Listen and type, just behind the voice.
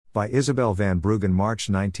By Isabel Van Bruggen, March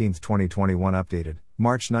 19, 2021. Updated,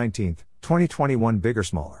 March 19, 2021. Bigger,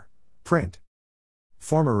 smaller. Print.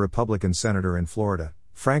 Former Republican Senator in Florida,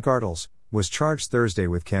 Frank Artles, was charged Thursday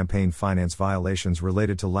with campaign finance violations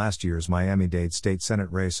related to last year's Miami-Dade State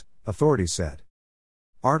Senate race, authorities said.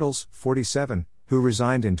 Artles, 47, who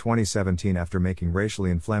resigned in 2017 after making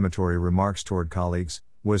racially inflammatory remarks toward colleagues,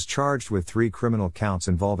 was charged with 3 criminal counts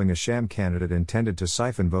involving a sham candidate intended to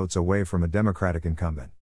siphon votes away from a Democratic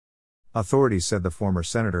incumbent. Authorities said the former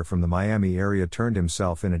senator from the Miami area turned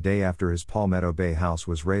himself in a day after his Palmetto Bay house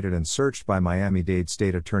was raided and searched by Miami-Dade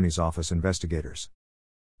State Attorney's Office investigators.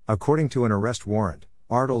 According to an arrest warrant,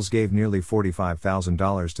 Artles gave nearly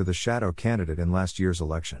 $45,000 to the shadow candidate in last year's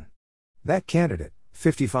election. That candidate,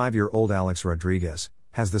 55-year-old Alex Rodriguez,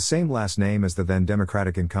 has the same last name as the then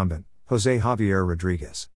Democratic incumbent, Jose Javier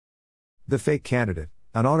Rodriguez. The fake candidate,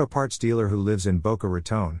 an auto parts dealer who lives in Boca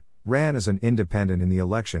Raton, ran as an independent in the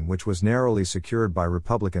election, which was narrowly secured by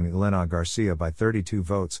Republican Elena Garcia by 32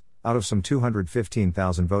 votes, out of some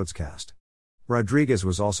 215,000 votes cast. Rodriguez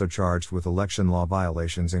was also charged with election law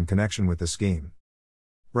violations in connection with the scheme.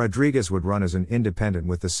 Rodriguez would run as an independent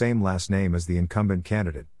with the same last name as the incumbent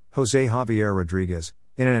candidate, Jose Javier Rodriguez,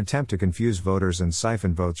 in an attempt to confuse voters and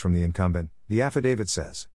siphon votes from the incumbent, the affidavit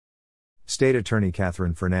says. State Attorney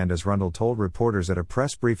Catherine Fernandez-Rundle told reporters at a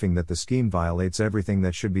press briefing that the scheme violates everything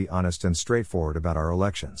that should be honest and straightforward about our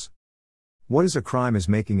elections. What is a crime is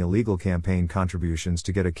making illegal campaign contributions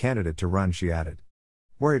to get a candidate to run, she added.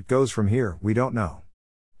 Where it goes from here, we don't know.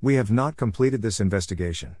 We have not completed this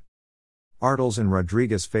investigation. Artles and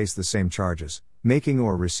Rodriguez face the same charges: making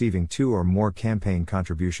or receiving 2 or more campaign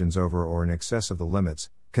contributions over or in excess of the limits,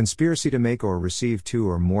 conspiracy to make or receive 2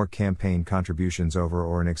 or more campaign contributions over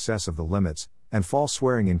or in excess of the limits, and false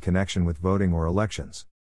swearing in connection with voting or elections.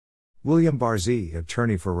 William Barzee,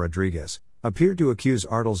 attorney for Rodriguez, appeared to accuse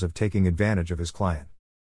Artles of taking advantage of his client.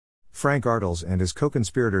 Frank Artles and his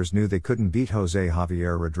co-conspirators knew they couldn't beat Jose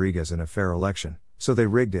Javier Rodriguez in a fair election, so they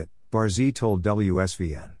rigged it, Barzee told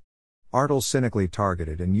WSVN. Artles cynically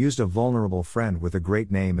targeted and used a vulnerable friend with a great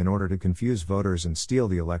name in order to confuse voters and steal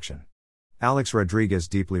the election. Alex Rodriguez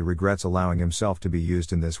deeply regrets allowing himself to be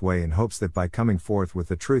used in this way and hopes that by coming forth with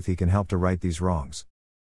the truth he can help to right these wrongs.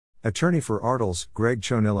 Attorney for Artles, Greg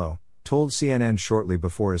Chonillo, told CNN shortly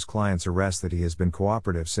before his client's arrest that he has been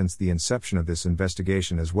cooperative since the inception of this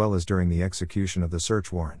investigation as well as during the execution of the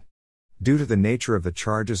search warrant. Due to the nature of the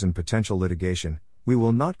charges and potential litigation, we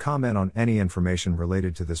will not comment on any information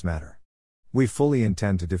related to this matter. We fully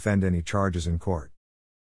intend to defend any charges in court.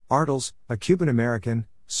 Artles, a Cuban-American,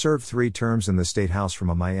 served 3 terms in the State House from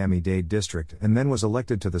a Miami-Dade district and then was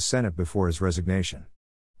elected to the Senate before his resignation.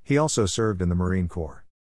 He also served in the Marine Corps.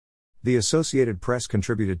 The Associated Press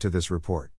contributed to this report.